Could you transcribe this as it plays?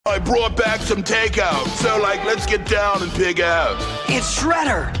brought back some takeout. So like, let's get down and pig out. It's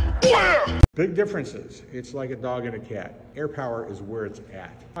Shredder! Where? Big differences. It's like a dog and a cat. Air power is where it's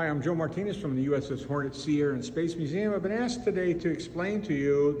at. Hi, I'm Joe Martinez from the USS Hornet Sea Air and Space Museum. I've been asked today to explain to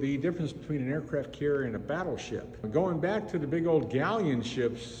you the difference between an aircraft carrier and a battleship. Going back to the big old galleon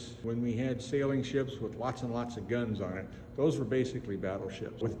ships, when we had sailing ships with lots and lots of guns on it, those were basically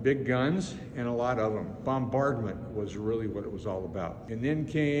battleships with big guns and a lot of them. Bombardment was really what it was all about. And then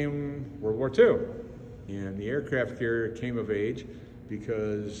came World War II, and the aircraft carrier came of age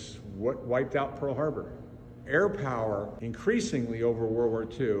because what wiped out Pearl Harbor? Air power. Increasingly over World War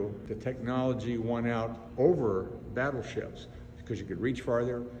II, the technology won out over battleships because you could reach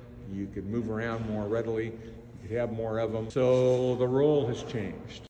farther, you could move around more readily, you could have more of them. So the role has changed.